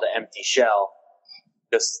shell to empty shell,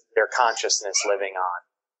 just their consciousness living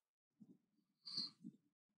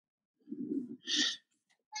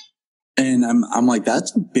on. And I'm like,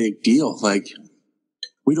 that's a big deal. Like,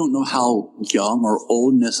 we don't know how young or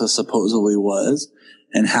old Nyssa supposedly was,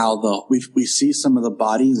 and how we see some of the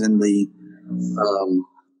bodies in the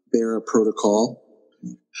Vera protocol.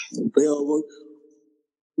 They all look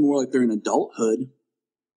more like they're in adulthood.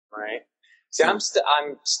 Right. See, I'm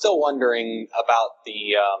still wondering about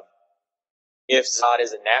the if Zod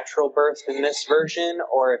is a natural birth in this version,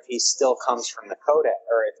 or if he still comes from the Codex,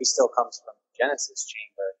 or if he still comes from the Genesis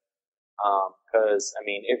chamber. Because I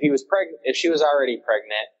mean, if she was already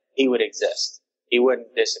pregnant, he would exist. He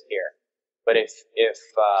wouldn't disappear. But if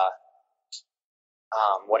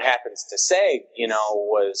what happens to Seg, you know,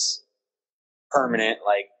 was permanent,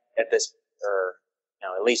 like at this, or you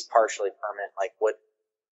know, at least partially permanent, like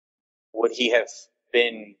would he have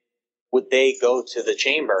been? Would they go to the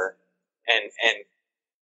chamber and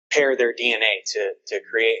pair their DNA to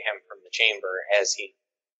create him from the chamber as he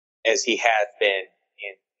had been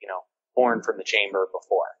in, you know, born from the chamber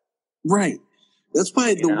before? Right. That's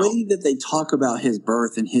why the way that they talk about his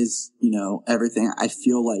birth and his, you know, everything, I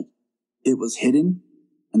feel like it was hidden.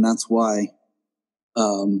 And that's why,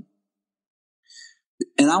 and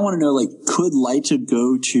I want to know, like, could Lyta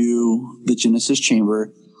go to the Genesis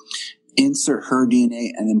chamber, insert her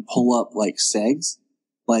DNA, and then pull up, like, Seg's?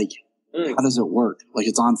 Like, how does it work? Like,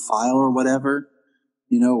 it's on file or whatever,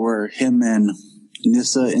 you know, where him and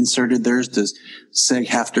Nyssa inserted theirs. Does Seg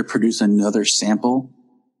have to produce another sample?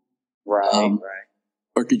 Right, right.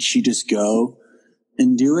 Or could she just go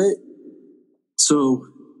and do it? So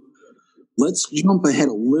let's jump ahead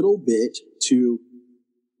a little bit to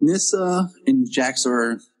Nyssa and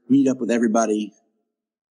Jax-Ur meet up with everybody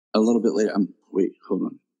a little bit later. Wait, hold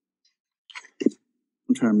on.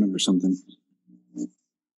 I'm trying to remember something. I'm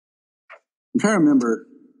trying to remember.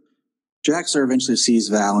 Jax-Ur eventually sees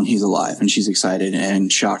Val and he's alive, and she's excited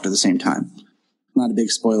and shocked at the same time. Not a big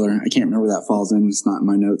spoiler. I can't remember where that falls in. It's not in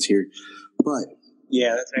my notes here. But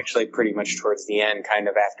yeah, that's actually pretty much towards the end, kind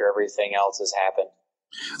of after everything else has happened.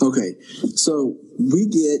 Okay, so we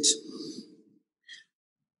get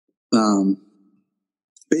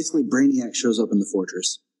basically Brainiac shows up in the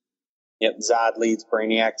fortress. Yep, Zod leads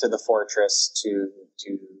Brainiac to the fortress to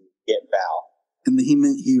get Val. And he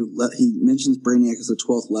mentions Brainiac as a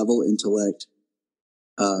 12th level intellect.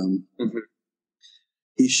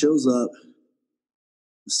 He shows up.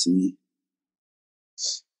 Let's see.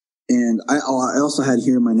 And I also had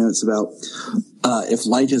here in my notes about if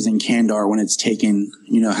Lyta's in Kandar when it's taken,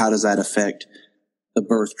 you know, how does that affect the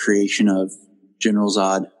birth creation of General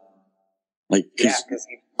Zod? Like, because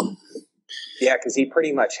he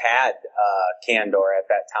pretty much had Kandor at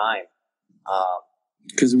that time.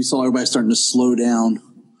 Because we saw everybody starting to slow down.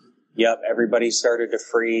 Yep, everybody started to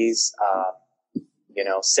freeze. You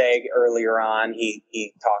know, Seg earlier on,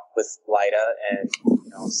 he talked with Lyta and, you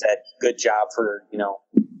know, said, good job for, you know,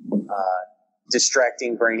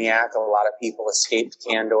 distracting Brainiac. A lot of people escaped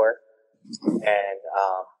Kandor. And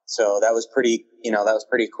so that was pretty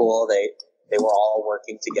cool. They were all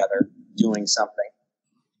working together, doing something.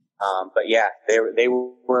 But yeah, they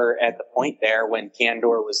were at the point there when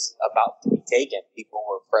Kandor was about to be taken. People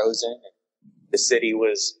were frozen, and the city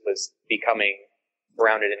was becoming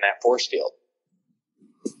surrounded in that force field.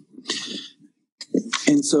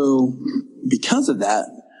 And so, because of that,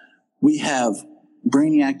 we have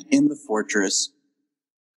Brainiac in the fortress,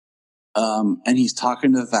 and he's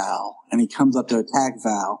talking to Val, and he comes up to attack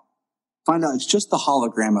Val. Find out it's just the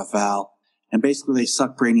hologram of Val, and basically they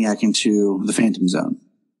suck Brainiac into the Phantom Zone.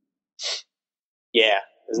 Yeah,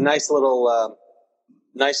 it's a nice little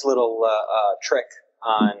trick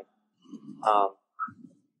on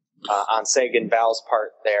Seg and Val's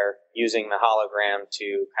part there, using the hologram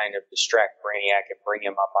to kind of distract Brainiac and bring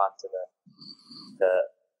him up onto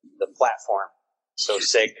the platform, so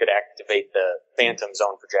Seg could activate the Phantom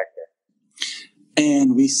Zone projector.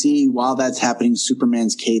 And we see while that's happening,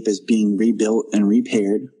 Superman's cape is being rebuilt and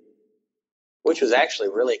repaired, which was actually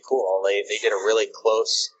really cool. They did a really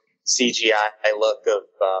close CGI look of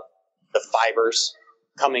the fibers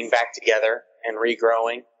coming back together and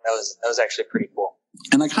regrowing. That was actually pretty cool.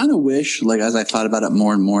 And I kind of wish, like, as I thought about it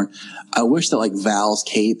more and more, I wish that, like, Val's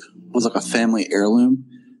cape was like a family heirloom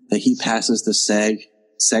that he passes to Seg.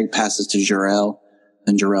 Seg passes to Jor-El,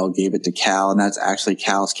 and Jor-El gave it to Cal, and that's actually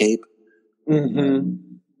Cal's cape. Mm-hmm.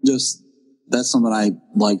 Just, that's something I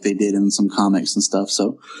like they did in some comics and stuff.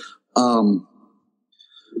 So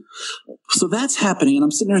that's happening, and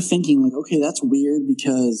I'm sitting there thinking, like, okay, that's weird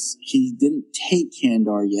because he didn't take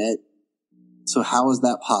Kandar yet. So how is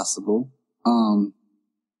that possible?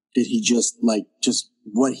 Did he just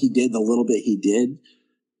what he did, the little bit he did,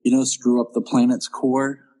 screw up the planet's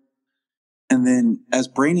core? And then as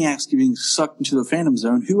Brainiac's getting sucked into the Phantom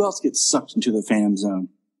Zone, who else gets sucked into the Phantom Zone?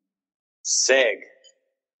 Seg.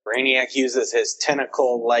 Brainiac uses his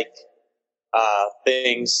tentacle-like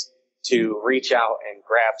things to reach out and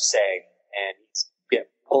grab Seg, and get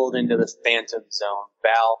pulled into the Phantom Zone.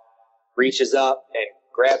 Val reaches up and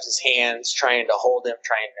grabs his hands, trying to hold him,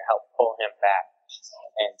 trying to help pull him back.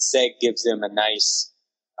 And Seg gives him a nice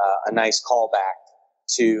callback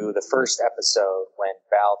to the first episode when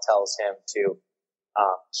Val tells him to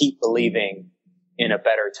keep believing in a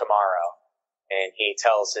better tomorrow. And he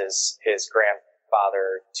tells his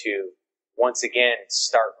grandfather to once again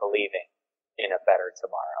start believing in a better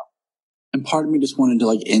tomorrow. And part of me just wanted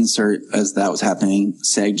to insert as that was happening,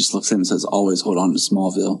 Seg just looks at him and says, always hold on to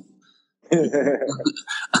Smallville.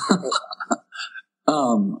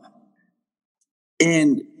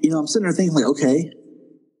 And, I'm sitting there thinking okay.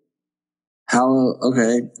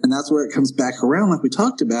 And that's where it comes back around like we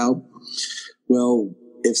talked about. Well,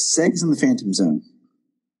 if Seg's in the Phantom Zone,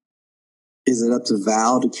 is it up to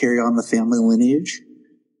Val to carry on the family lineage?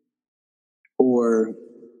 Or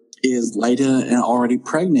is Lyta already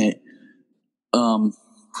pregnant?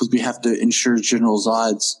 Because we have to ensure General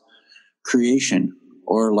Zod's creation.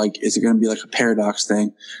 Or is it going to be a paradox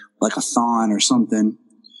thing, like a Thawne or something?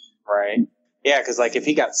 Right. Yeah, because if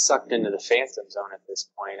he got sucked into the Phantom Zone at this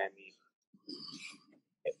point, I mean,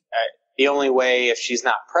 the only way if she's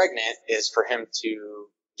not pregnant is for him to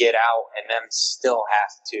get out and them still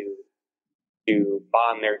have to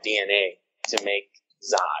bond their DNA to make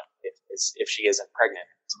Zod if she isn't pregnant.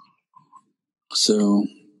 So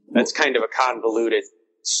that's kind of a convoluted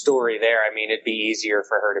story there. I mean, it'd be easier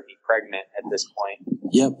for her to be pregnant at this point.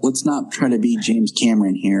 Yep. Let's not try to be James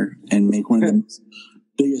Cameron here and make one of the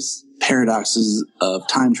biggest paradoxes of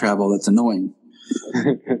time travel that's annoying.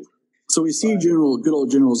 So we see good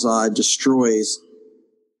old General Zod destroys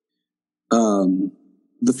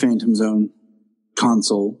the Phantom Zone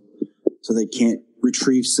console, so they can't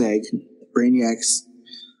retrieve Seg. Brainiac's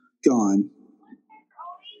gone.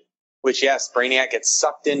 Which, yes, Brainiac gets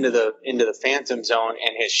sucked into the Phantom Zone,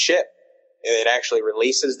 and his ship, it actually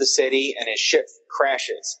releases the city, and his ship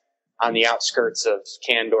crashes on the outskirts of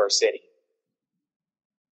Kandor City.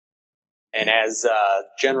 And as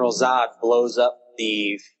General Zod blows up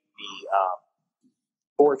the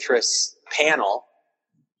Fortress panel,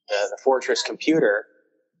 the Fortress computer,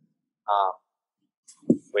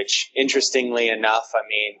 which, interestingly enough, I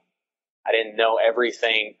mean, I didn't know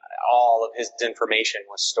everything. All of his information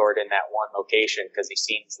was stored in that one location because he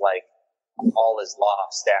seems like all is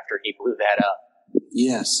lost after he blew that up.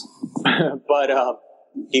 Yes. But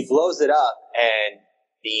he blows it up, and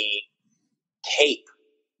the cape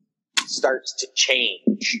starts to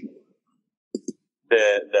change.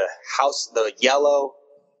 The house, the yellow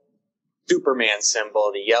Superman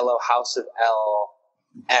symbol, the yellow House of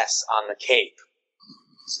LS on the cape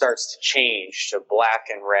starts to change to black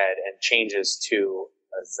and red and changes to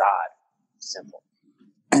a Zod symbol.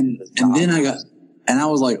 And then I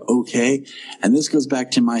was like, okay. And this goes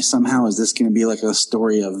back to my somehow is this going to be like a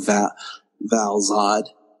story of Val Zod,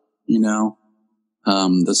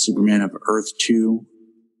 the Superman of Earth 2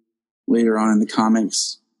 later on in the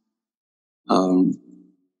comics.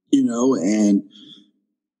 And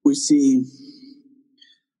we see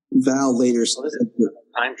Val later. Well, this is the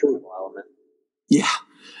time travel element. Yeah.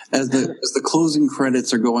 As the closing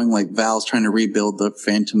credits are going, Val's trying to rebuild the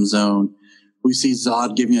Phantom Zone. We see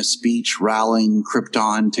Zod giving a speech, rallying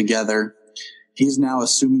Krypton together. He's now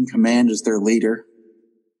assuming command as their leader.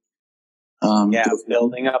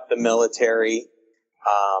 Building up the military.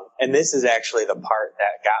 And this is actually the part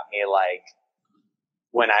that got me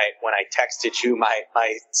when I texted you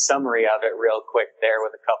my summary of it real quick there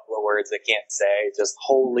with a couple of words I can't say, just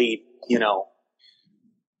holy,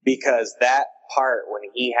 because that part when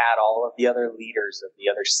he had all of the other leaders of the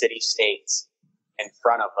other city states in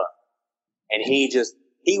front of him, and he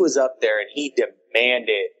was up there and he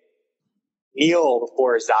demanded kneel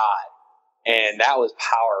before Zod, and that was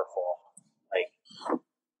powerful.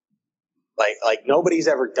 Like nobody's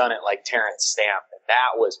ever done it like Terrence Stamp, and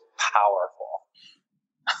that was powerful.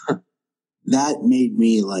 That made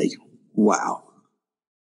me like, wow.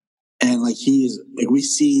 And like we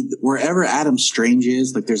see wherever Adam Strange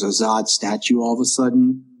is, like there's a Zod statue all of a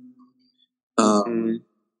sudden.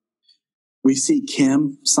 We see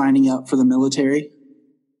Kim signing up for the military,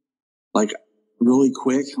 like really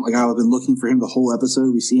quick. Like I've been looking for him the whole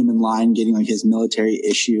episode. We see him in line getting like his military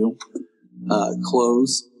issue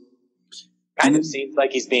clothes. Kind of seems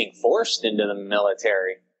like he's being forced into the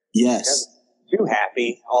military. Yes. Too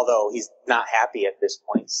happy, although he's not happy at this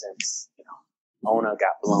point since, Ona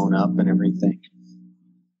got blown up and everything.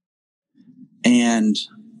 And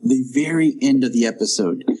the very end of the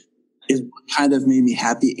episode is what kind of made me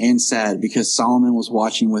happy and sad because Solomon was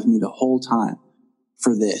watching with me the whole time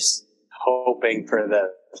for this. Hoping for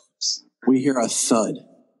this. We hear a thud.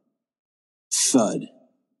 Thud.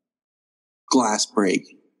 Glass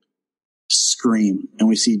break. Scream. And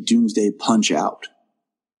we see Doomsday punch out.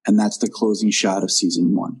 And that's the closing shot of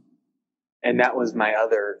season 1. And that was my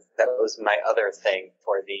other thing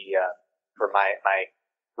for the for my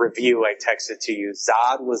review I texted to you.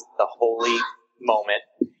 Zod was the holy moment,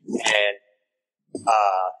 and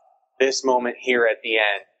this moment here at the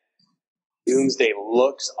end, Doomsday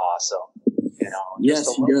looks awesome. Yes,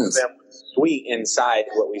 just he does. Sweet inside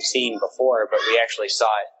what we've seen before, but we actually saw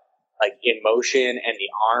it like in motion, and the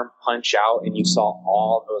arm punch out, and you saw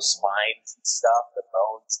all those spines and stuff, the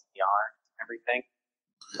bones, the arm, everything.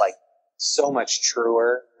 Like, so much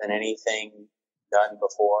truer than anything done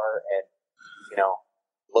before, and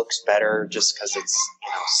looks better just because it's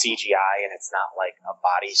CGI and it's not like a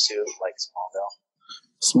bodysuit like Smallville.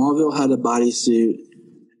 Smallville had a bodysuit,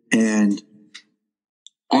 and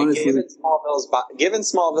honestly, given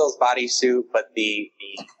Smallville's bodysuit, but the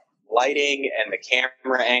lighting and the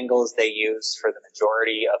camera angles they used for the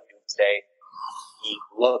majority of Doomsday, he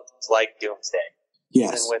looked like Doomsday.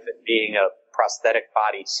 Yes. Even with it being a prosthetic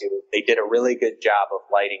bodysuit, they did a really good job of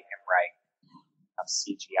lighting him right. Of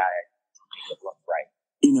CGI, it looked right.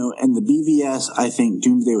 And the BVS, I think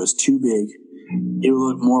Doomsday was too big. It would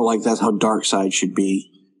look more like that's how Darkseid should be.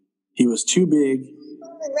 He was too big.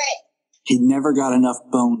 Right. He never got enough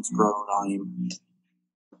bones grown on him.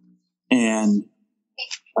 And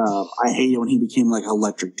I hate it when he became like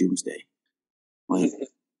Electric Doomsday. Like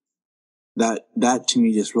that to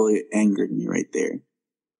me just really angered me right there.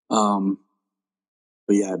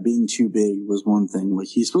 But yeah, being too big was one thing. Like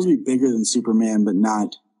he's supposed to be bigger than Superman, but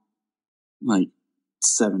not like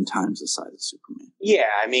 7 times the size of Superman. Yeah,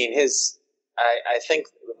 I mean I think,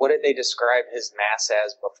 what did they describe his mass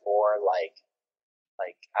as before? Like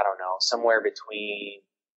I don't know, somewhere between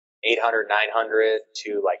 800, 900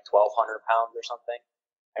 to like 1,200 pounds or something.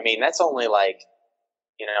 I mean, that's only like,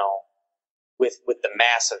 with the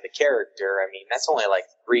mass of the character, I mean, that's only like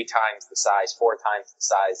 3 times the size, 4 times the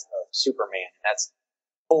size of Superman. That's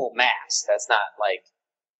full mass. That's not like,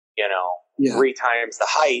 3 times the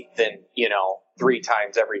height than, 3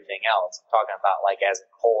 times everything else. I'm talking about like as a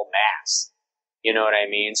whole mass. You know what I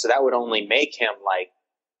mean? So that would only make him like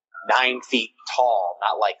 9 feet tall,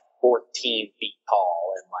 not like 14 feet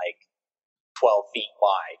tall and like 12 feet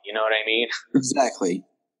wide. You know what I mean? Exactly.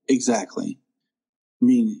 I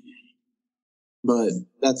mean, but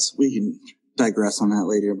we can digress on that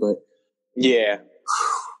later, but yeah.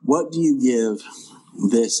 What do you give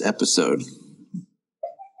this episode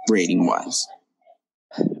rating wise?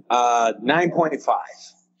 9.5.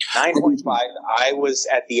 9.5. I was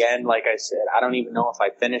at the end, like I said, I don't even know if I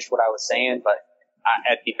finished what I was saying, but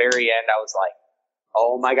at the very end, I was like,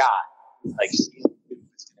 oh my God. Like, season 2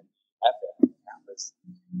 is going to be epic. That was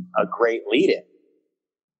a great lead-in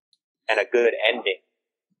and a good ending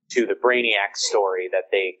to the Brainiac story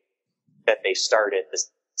that they started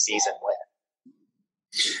this season with.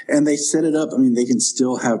 And they set it up. I mean, they can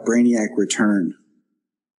still have Brainiac return.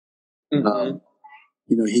 Mm-hmm.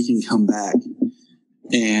 He can come back,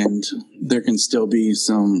 and there can still be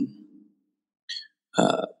some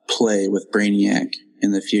play with Brainiac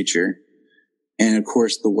in the future. And of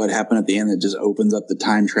course, what happened at the end that just opens up the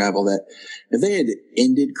time travel. That if they had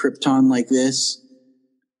ended Krypton like this,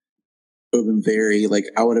 it would have been very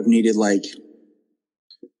I would have needed like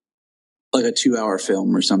a 2-hour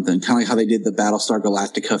film or something, kind of like how they did the Battlestar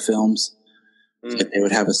Galactica films. They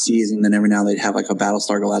would have a season, then every now they'd have like a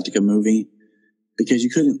Battlestar Galactica movie, because you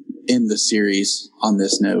couldn't end the series on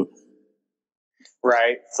this note.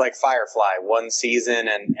 Right. It's like Firefly, 1 season, and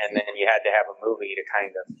then you had to have a movie to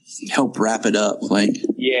kind of help wrap it up.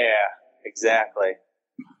 Yeah, exactly.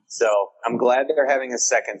 So I'm glad they're having a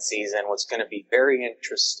second season. What's going to be very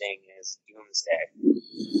interesting is Doomsday.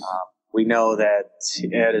 We know that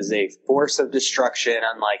it is a force of destruction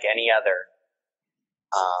unlike any other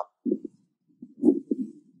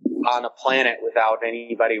on a planet without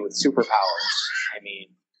anybody with superpowers. I mean,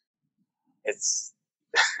 it's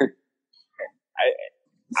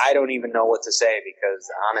I don't even know what to say, because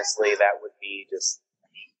honestly, that would be just,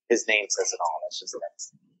 his name says it all. That's just it.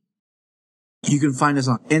 You can find us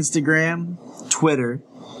on Instagram, Twitter,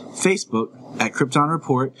 Facebook at Krypton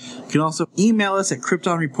Report. You can also email us at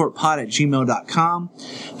kryptonreportpod@gmail.com.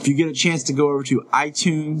 If you get a chance to go over to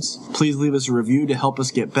iTunes, please leave us a review to help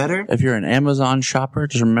us get better. If you're an Amazon shopper,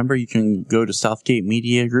 just remember you can go to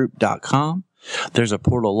southgatemediagroup.com. There's a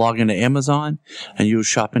portal, log into Amazon, and you'll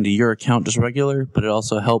shop into your account just regular, but it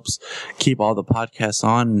also helps keep all the podcasts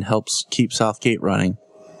on and helps keep Southgate running.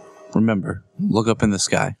 Remember, look up in the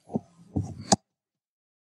sky.